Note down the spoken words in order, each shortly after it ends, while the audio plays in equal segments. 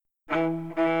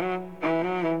Welcome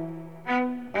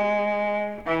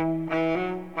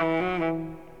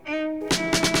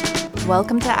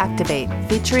to Activate,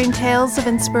 featuring tales of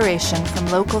inspiration from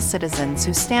local citizens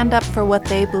who stand up for what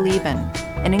they believe in,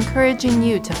 and encouraging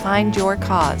you to find your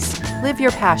cause, live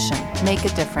your passion, make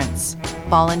a difference.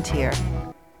 Volunteer.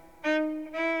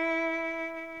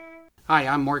 Hi,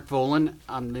 I'm Mark Voland.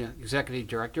 I'm the Executive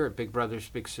Director at Big Brothers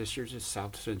Big Sisters of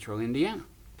South Central Indiana.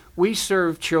 We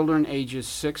serve children ages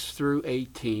 6 through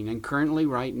 18, and currently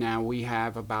right now we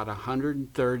have about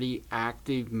 130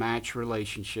 active match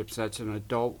relationships. That's an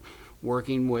adult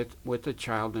working with a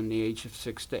child in the age of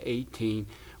 6 to 18.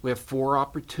 We have 4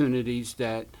 opportunities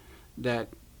that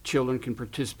children can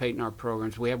participate in our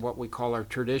programs. We have what we call our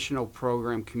traditional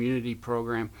program, community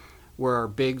program, where our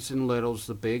bigs and littles,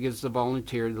 the big is the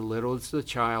volunteer, the little is the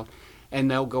child, and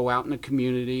they'll go out in the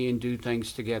community and do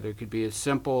things together. It could be as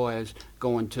simple as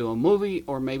going to a movie,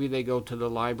 or maybe they go to the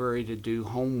library to do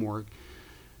homework.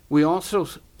 We also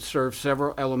serve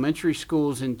several elementary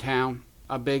schools in town.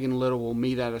 A big and little will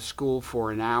meet at a school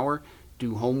for an hour,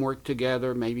 do homework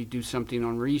together, maybe do something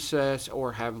on recess,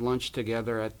 or have lunch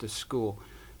together at the school.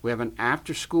 We have an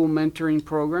after-school mentoring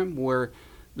program where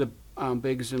the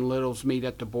bigs and littles meet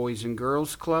at the Boys and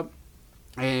Girls Club,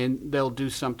 and they'll do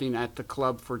something at the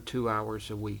club for 2 hours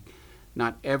a week.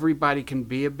 Not everybody can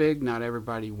be a big, not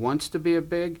everybody wants to be a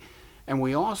big, and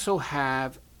we also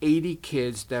have 80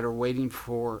 kids that are waiting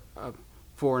for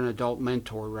an adult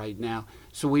mentor right now.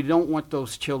 So we don't want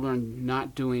those children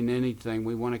not doing anything.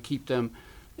 We want to keep them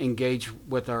engaged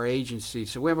with our agency.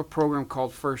 So we have a program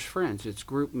called First Friends. It's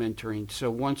group mentoring. So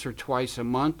once or twice a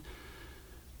month,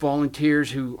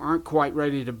 volunteers who aren't quite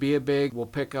ready to be a big will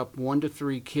pick up 1 to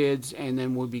 3 kids, and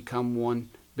then we'll become one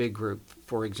big group.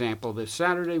 For example, this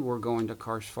Saturday we're going to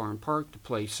Cars Farm Park to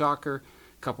play soccer.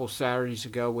 A couple Saturdays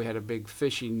ago we had a big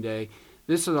fishing day.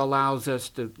 This allows us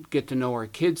to get to know our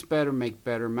kids better, make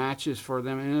better matches for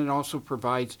them, and it also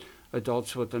provides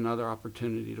adults with another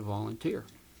opportunity to volunteer.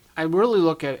 I really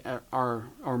look at our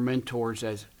mentors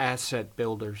as asset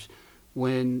builders.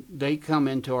 When they come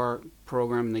into our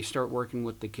program and they start working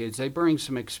with the kids, they bring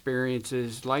some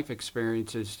experiences, life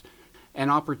experiences,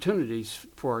 and opportunities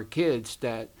for our kids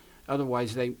that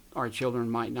otherwise our children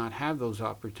might not have those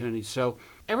opportunities. So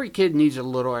every kid needs a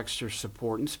little extra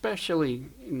support, and especially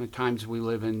in the times we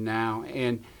live in now.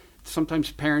 And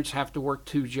sometimes parents have to work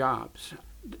 2 jobs,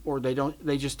 or they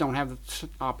just don't have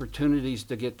opportunities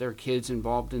to get their kids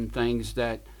involved in things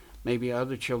that maybe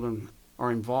other children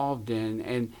are involved in.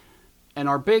 And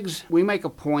our bigs, we make a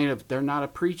point of they're not a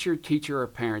preacher, teacher, or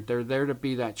parent. They're there to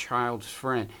be that child's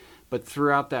friend. But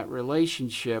throughout that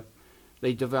relationship,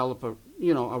 they develop a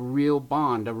real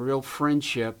bond, a real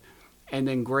friendship, and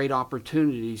then great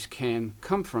opportunities can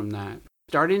come from that.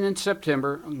 Starting in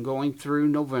September and going through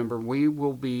November, we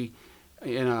will be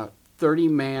in a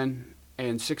 30-man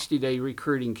and 60-day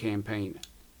recruiting campaign.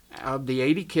 Of the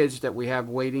 80 kids that we have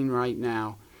waiting right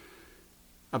now,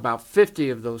 about 50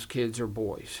 of those kids are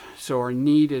boys. So our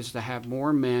need is to have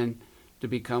more men to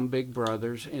become big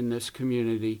brothers in this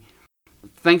community.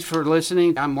 Thanks for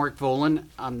listening. I'm Mark Voland.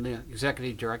 I'm the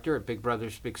Executive Director at Big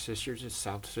Brothers Big Sisters of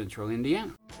South Central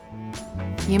Indiana.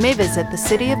 You may visit the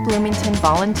City of Bloomington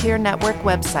Volunteer Network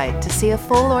website to see a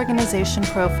full organization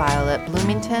profile at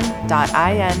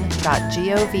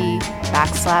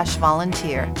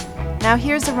bloomington.in.gov/volunteer. Now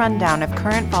here's a rundown of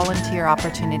current volunteer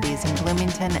opportunities in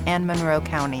Bloomington and Monroe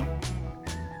County.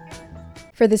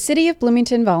 For the City of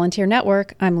Bloomington Volunteer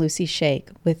Network, I'm Lucy Shake,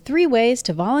 with 3 ways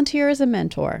to volunteer as a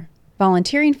mentor.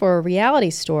 Volunteering for a reality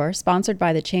store, sponsored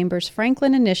by the Chamber's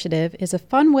Franklin Initiative, is a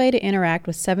fun way to interact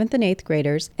with 7th and 8th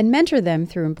graders and mentor them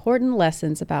through important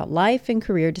lessons about life and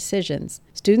career decisions.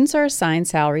 Students are assigned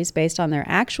salaries based on their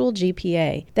actual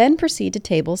GPA, then proceed to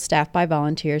tables staffed by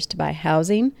volunteers to buy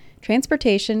housing,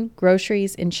 transportation,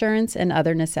 groceries, insurance, and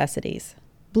other necessities.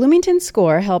 Bloomington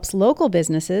SCORE helps local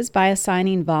businesses by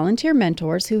assigning volunteer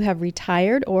mentors who have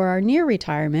retired or are near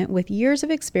retirement with years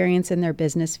of experience in their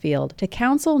business field to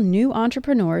counsel new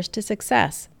entrepreneurs to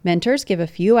success. Mentors give a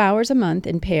few hours a month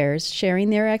in pairs, sharing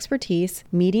their expertise,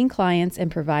 meeting clients, and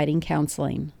providing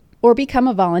counseling. Or become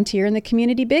a volunteer in the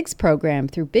Community Bigs program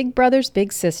through Big Brothers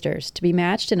Big Sisters to be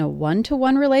matched in a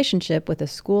 1-to-1 relationship with a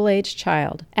school-aged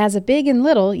child. As a big and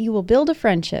little, you will build a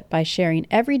friendship by sharing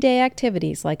everyday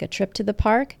activities like a trip to the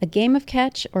park, a game of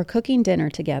catch, or cooking dinner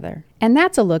together. And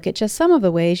that's a look at just some of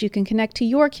the ways you can connect to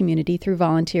your community through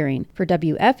volunteering. For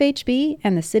WFHB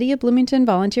and the City of Bloomington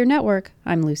Volunteer Network,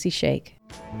 I'm Lucy Shake.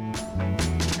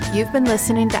 You've been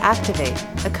listening to Activate,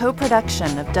 a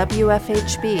co-production of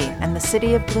WFHB and the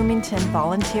City of Bloomington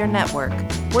Volunteer Network,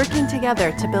 working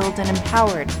together to build an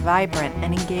empowered, vibrant,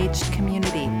 and engaged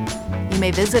community. You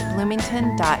may visit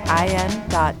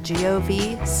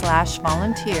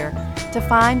bloomington.in.gov/volunteer to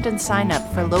find and sign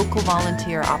up for local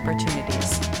volunteer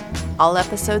opportunities. All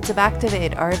episodes of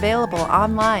Activate are available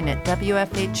online at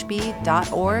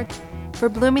wfhb.org. For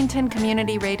Bloomington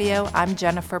Community Radio, I'm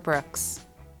Jennifer Brooks.